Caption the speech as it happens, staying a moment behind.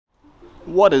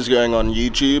What is going on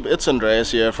YouTube? It's Andreas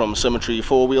here from Symmetry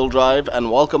 4-wheel drive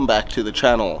and welcome back to the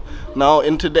channel. Now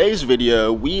in today's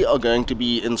video we are going to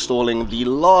be installing the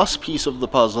last piece of the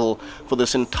puzzle for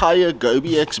this entire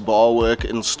Gobi-X barwork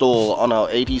install on our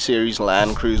 80 Series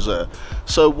LandCruiser.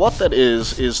 So what that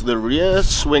is the rear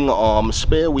swing arm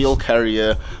spare wheel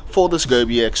carrier for this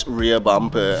Gobi-X rear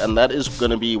bumper, and that is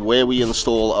going to be where we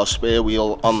install our spare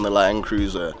wheel on the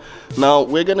LandCruiser. Now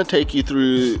we're going to take you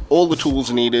through all the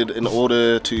tools needed in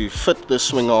order to fit this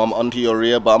swing arm onto your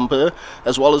rear bumper,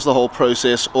 as well as the whole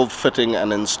process of fitting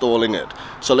and installing it.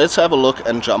 So let's have a look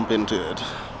and jump into it.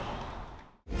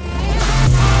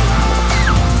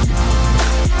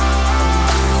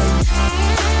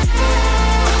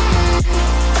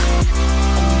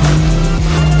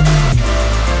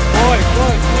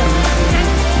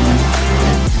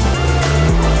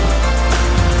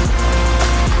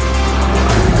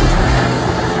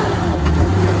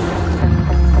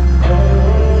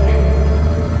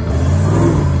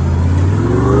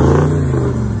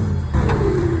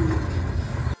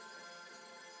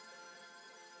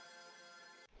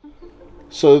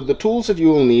 So the tools that you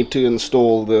will need to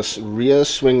install this rear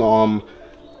swing arm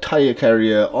tire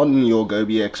carrier on your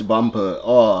Gobi-X bumper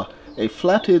are a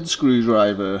flathead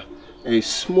screwdriver, a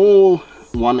small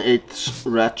 1/8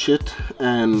 ratchet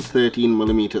and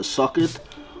 13mm socket,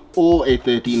 or a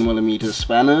 13mm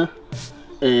spanner,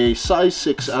 a size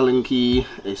 6 Allen key,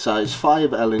 a size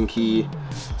 5 Allen key,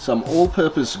 some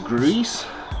all-purpose grease,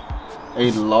 a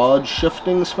large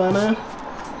shifting spanner,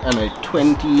 and a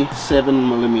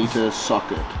 27mm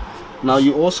socket. Now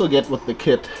you also get with the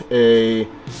kit a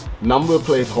number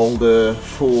plate holder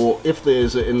for if there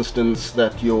is an instance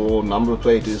that your number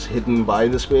plate is hidden by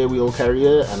the spare wheel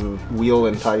carrier and wheel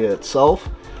and tire itself.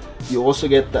 You also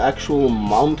get the actual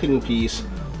mounting piece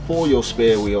for your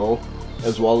spare wheel,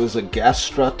 as well as a gas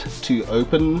strut to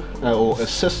open or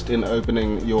assist in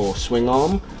opening your swing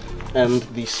arm, and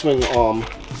the swing arm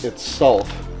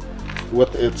itself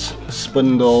with its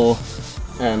spindle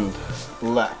and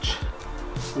latch.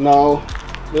 Now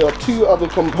there are two other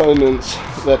components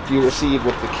that you receive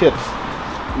with the kit,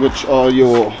 which are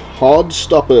your hard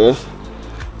stopper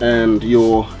and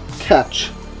your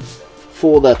catch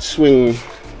for that swing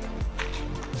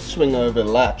over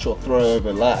latch or throw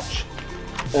over latch.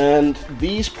 And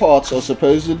these parts are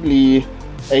supposedly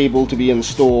able to be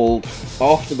installed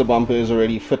after the bumper is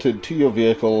already fitted to your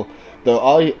vehicle, though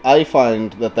I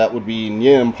find that would be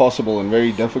near impossible and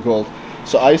very difficult.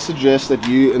 So I suggest that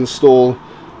you install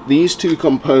these two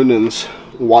components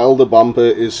while the bumper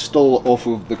is still off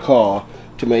of the car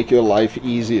to make your life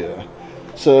easier.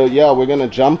 So yeah, we're gonna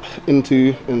jump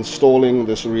into installing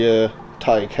this rear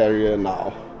tire carrier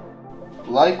now.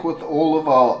 Like with all of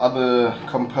our other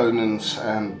components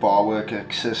and barwork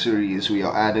accessories we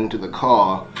are adding to the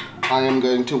car, I am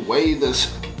going to weigh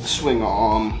this swing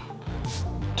arm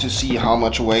to see how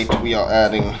much weight we are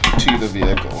adding to the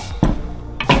vehicle.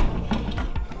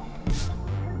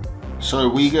 So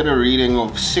we get a reading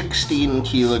of 16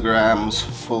 kilograms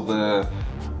for the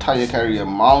tire carrier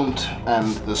mount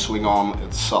and the swing arm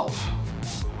itself.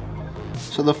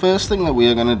 So the first thing that we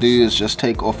are going to do is just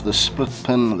take off the split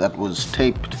pin that was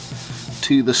taped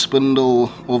to the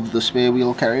spindle of the spare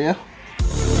wheel carrier.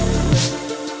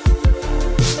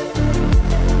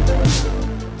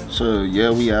 So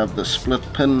here we have the split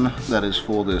pin that is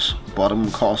for this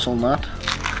bottom castle nut.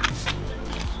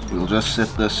 We'll just set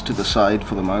this to the side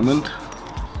for the moment.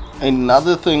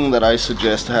 Another thing that I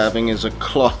suggest having is a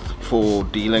cloth for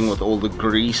dealing with all the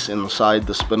grease inside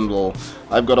the spindle.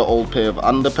 I've got an old pair of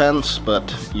underpants,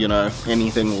 but you know,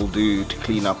 anything will do to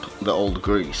clean up the old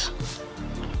grease.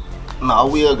 Now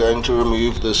we are going to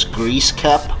remove this grease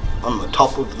cap on the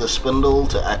top of the spindle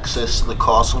to access the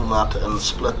castle nut and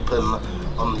split pin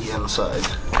on the inside.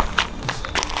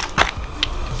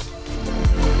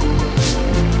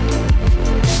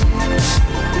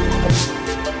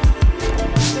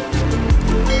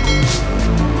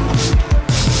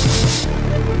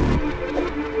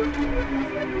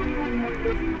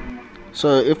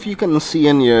 So if you can see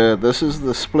in here, this is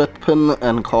the split pin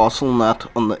and castle nut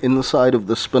on the inside of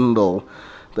the spindle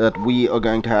that we are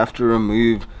going to have to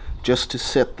remove just to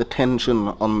set the tension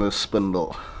on this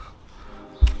spindle.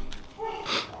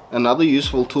 Another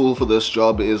useful tool for this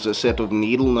job is a set of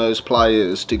needle nose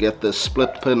pliers to get the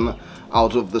split pin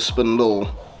out of the spindle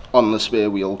on the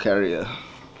spare wheel carrier.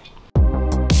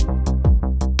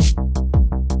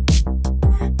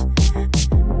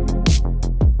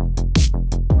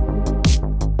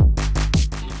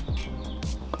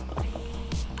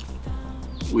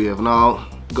 We have now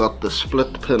got the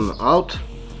split pin out,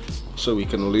 so we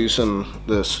can loosen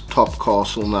this top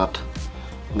castle nut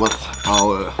with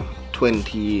our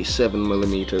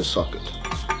 27mm socket.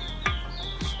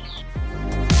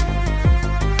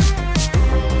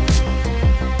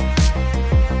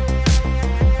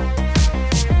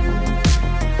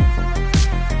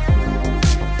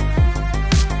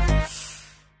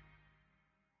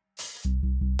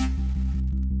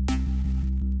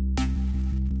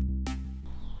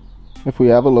 If we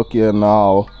have a look here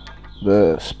now,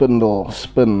 the spindle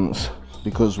spins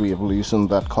because we have loosened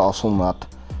that castle nut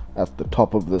at the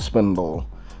top of the spindle.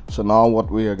 So now what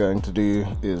we are going to do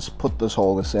is put this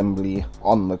whole assembly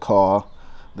on the car,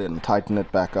 then tighten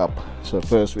it back up. So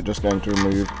first we're just going to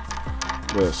remove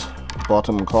this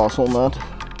bottom castle nut,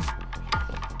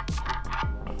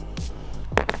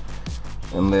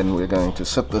 and then we're going to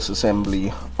set this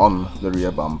assembly on the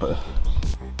rear bumper.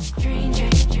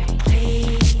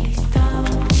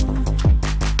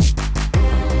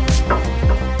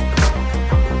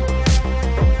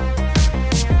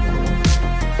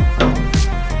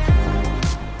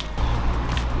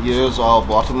 Here's our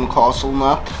bottom castle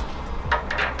nut.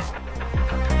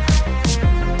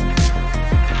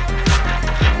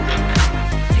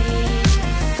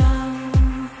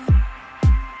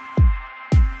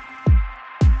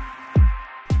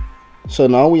 So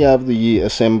now we have the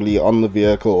assembly on the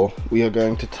vehicle. We are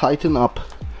going to tighten up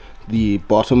the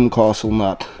bottom castle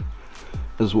nut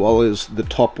as well as the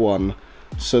top one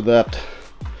so that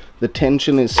the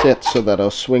tension is set so that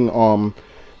our swing arm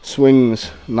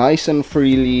swings nice and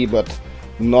freely but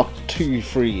not too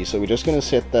free. So we're just going to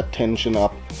set that tension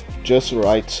up just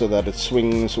right so that it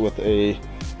swings with a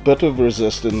bit of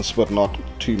resistance but not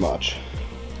too much.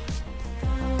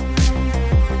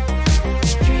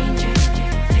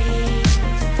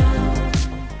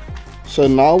 So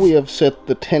now we have set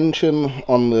the tension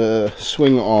on the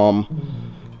swing arm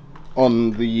on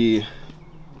the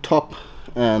top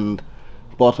and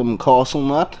bottom castle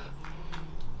nut,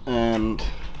 and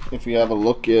if you have a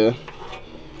look here,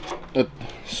 it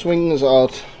swings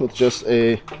out with just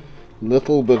a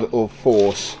little bit of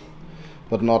force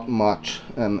but not much,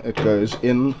 and it goes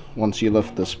in once you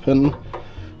lift this pin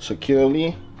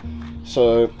securely.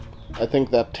 So I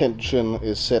think that tension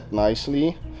is set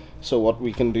nicely. So what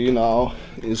we can do now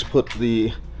is put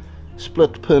the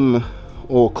split pin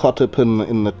or cotter pin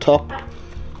in the top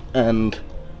and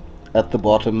at the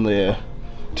bottom there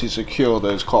to secure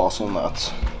those castle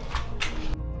nuts.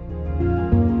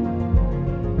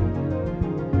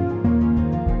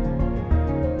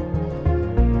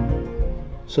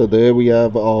 So there we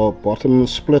have our bottom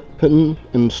split pin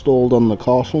installed on the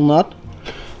castle nut.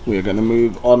 We are going to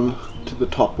move on to the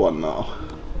top one now.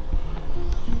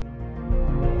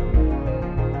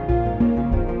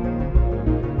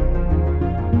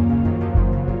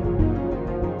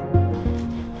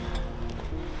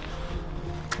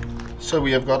 So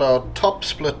we have got our top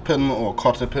split pin or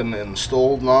cotter pin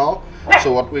installed now.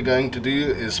 So what we're going to do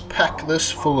is pack this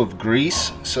full of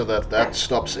grease so that that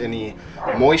stops any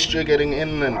moisture getting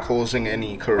in and causing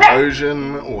any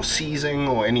corrosion or seizing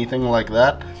or anything like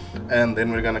that. And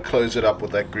then we're going to close it up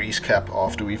with that grease cap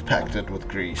after we've packed it with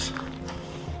grease.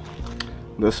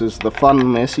 This is the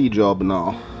fun, messy job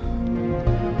now.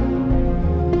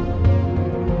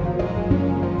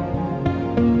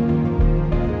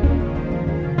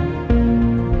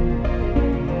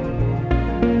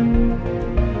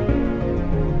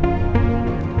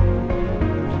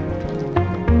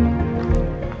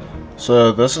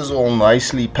 So this is all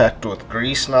nicely packed with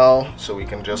grease now, so we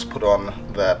can just put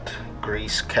on that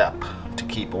grease cap to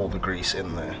keep all the grease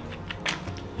in there.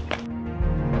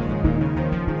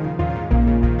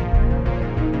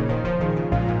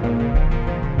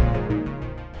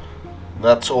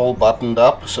 That's all buttoned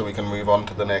up, so we can move on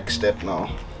to the next step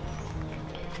now.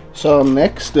 So our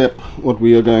next step, what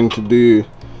we are going to do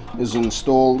is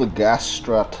install the gas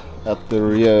strut at the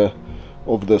rear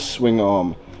of the swing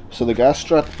arm. So the gas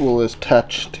strut will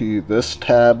attach to this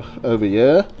tab over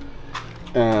here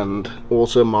and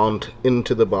also mount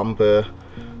into the bumper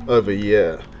over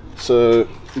here. So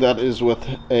that is with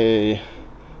a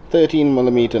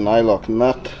 13mm nylock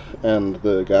nut and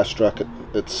the gas strut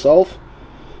itself.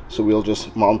 So we'll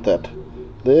just mount that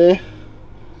there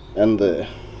and there.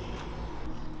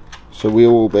 So we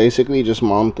will basically just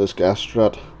mount this gas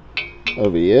strut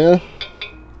over here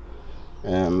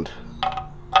and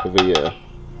over here.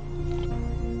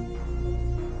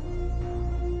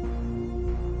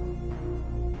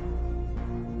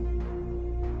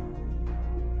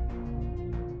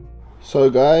 So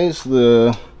guys,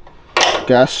 the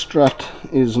gas strut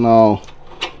is now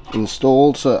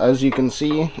installed. So as you can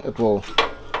see, it will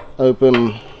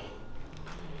open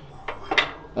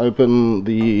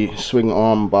the swing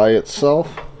arm by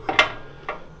itself,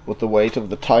 with the weight of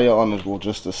the tire on it will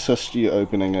just assist you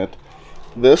opening it.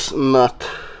 This nut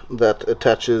that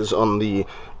attaches on the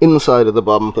inside of the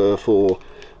bumper for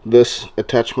this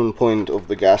attachment point of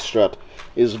the gas strut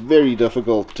is very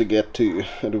difficult to get to.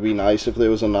 It would be nice if there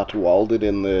was a nut welded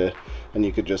in there and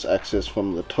you could just access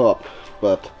from the top,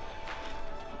 but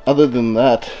other than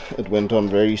that it went on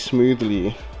very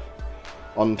smoothly.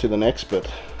 On to the next bit.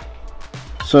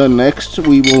 So next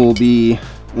we will be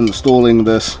installing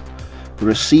this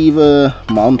receiver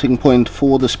mounting point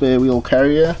for the spare wheel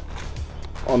carrier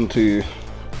onto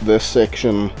this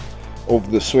section of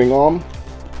the swing arm.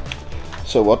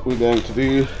 So what we're going to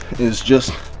do is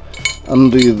just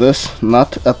undo this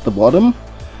nut at the bottom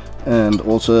and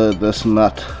also this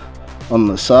nut on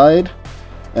the side,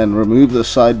 and remove the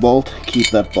side bolt, keep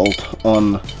that bolt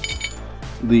on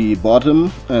the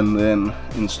bottom, and then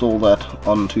install that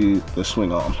onto the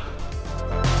swing arm.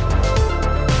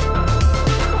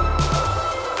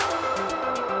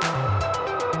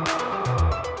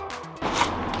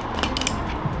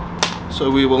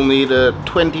 So we will need a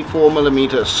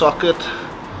 24mm socket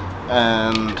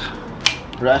and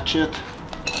ratchet,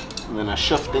 and then a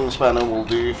shifting spanner will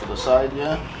do for the side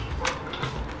here.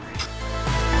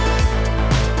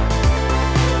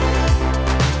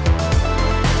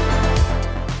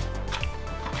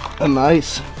 A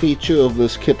nice feature of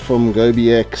this kit from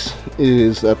Gobi-X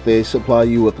is that they supply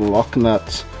you with lock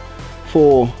nuts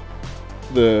for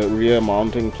the rear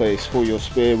mounting place for your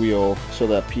spare wheel, so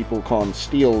that people can't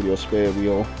steal your spare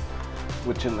wheel,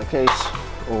 which in the case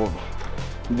of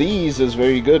these is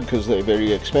very good because they're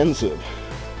very expensive.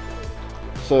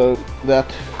 So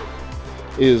that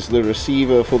is the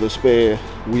receiver for the spare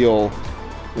wheel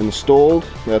installed.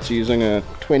 That's using a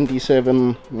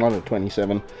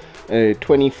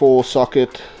 24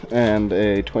 socket and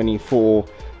a 24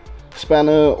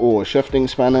 spanner or shifting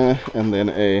spanner, and then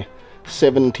a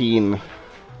 17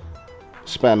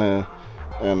 spanner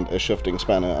and a shifting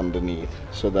spanner underneath.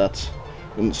 So that's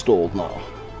installed now.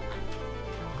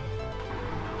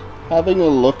 Having a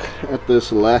look at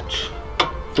this latch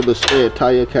for the spare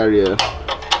tire carrier,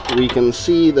 we can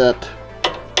see that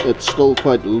it's still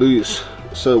quite loose.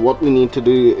 So what we need to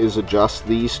do is adjust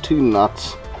these two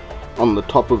nuts on the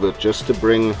top of it just to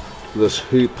bring this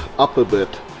hoop up a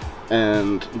bit,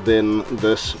 and then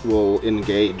this will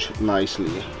engage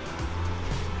nicely.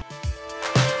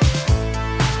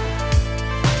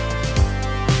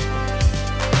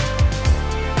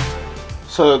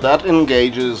 So that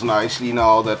engages nicely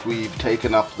now that we've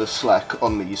taken up the slack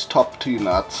on these top two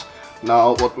nuts.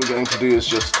 Now what we're going to do is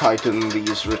just tighten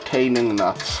these retaining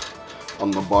nuts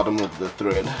on the bottom of the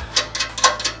thread.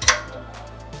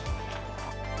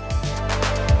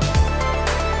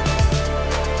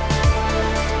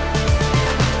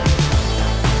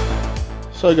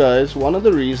 So guys, one of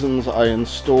the reasons I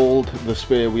installed the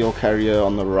spare wheel carrier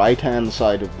on the right hand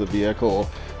side of the vehicle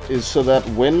is so that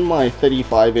when my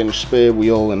 35-inch spare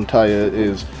wheel and tire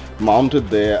is mounted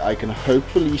there, I can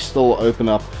hopefully still open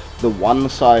up the one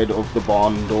side of the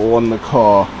barn door on the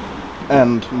car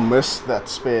and miss that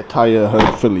spare tire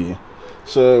hopefully.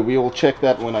 So we will check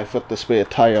that when I fit the spare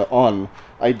tire on.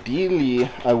 Ideally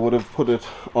I would have put it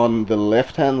on the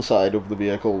left hand side of the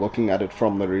vehicle looking at it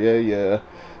from the rear here,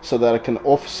 so that I can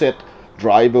offset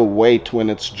driver weight when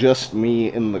it's just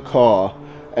me in the car,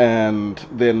 and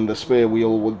then the spare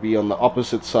wheel would be on the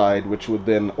opposite side, which would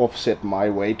then offset my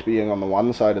weight being on the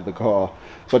one side of the car.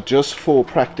 But just for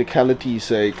practicality's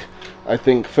sake, I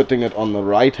think fitting it on the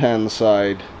right hand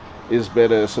side is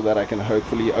better, so that I can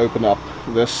hopefully open up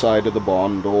this side of the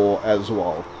barn door as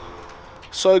well.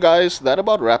 So guys, that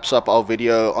about wraps up our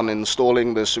video on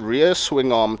installing this rear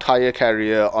swing arm tire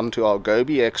carrier onto our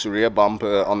Gobi-X rear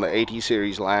bumper on the 80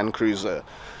 Series LandCruiser.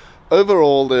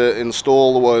 Overall, the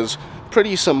install was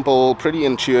pretty simple, pretty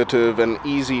intuitive, and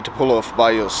easy to pull off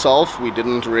by yourself. We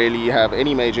didn't really have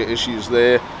any major issues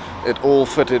there. It all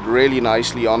fitted really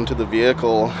nicely onto the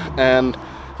vehicle, and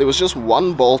there was just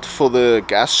one bolt for the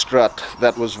gas strut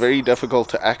that was very difficult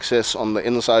to access on the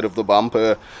inside of the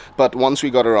bumper, but once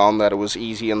we got around that, it was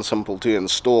easy and simple to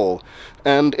install.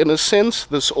 And in a sense,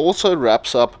 this also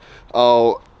wraps up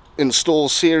our install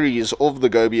series of the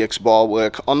Gobi-X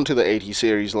barwork onto the 80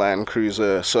 Series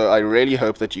LandCruiser. So I really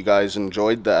hope that you guys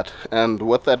enjoyed that. And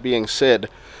with that being said,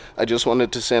 I just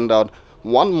wanted to send out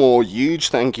one more huge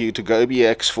thank you to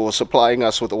Gobi-X for supplying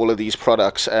us with all of these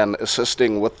products and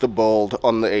assisting with the build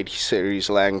on the 80 Series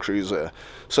LandCruiser.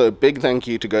 So big thank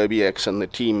you to Gobi-X and the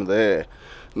team there.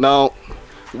 Now,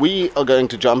 we are going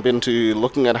to jump into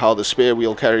looking at how the spare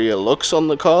wheel carrier looks on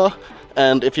the car,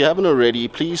 And if you haven't already,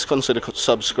 please consider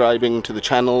subscribing to the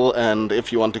channel, and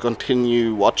if you want to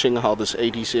continue watching how this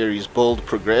 80 series build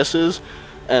progresses,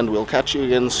 and we'll catch you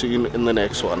again soon in the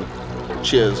next one.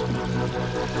 Cheers.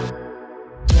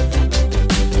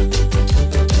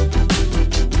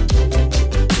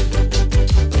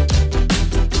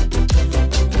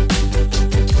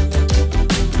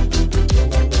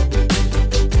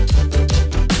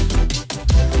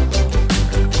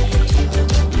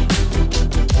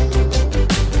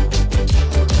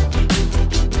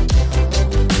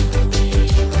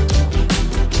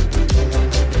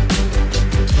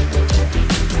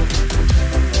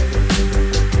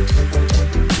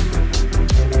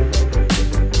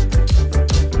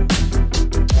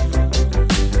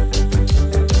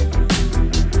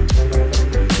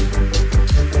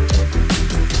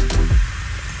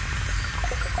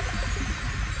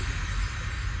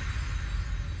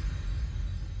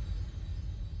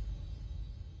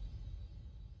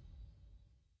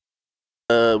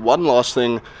 One last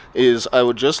thing is I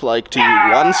would just like to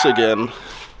once again,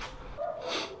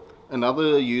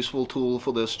 another useful tool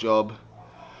for this job.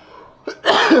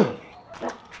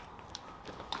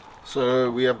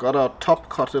 So we have got our top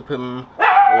cotter pin.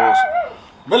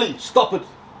 Millie, stop it!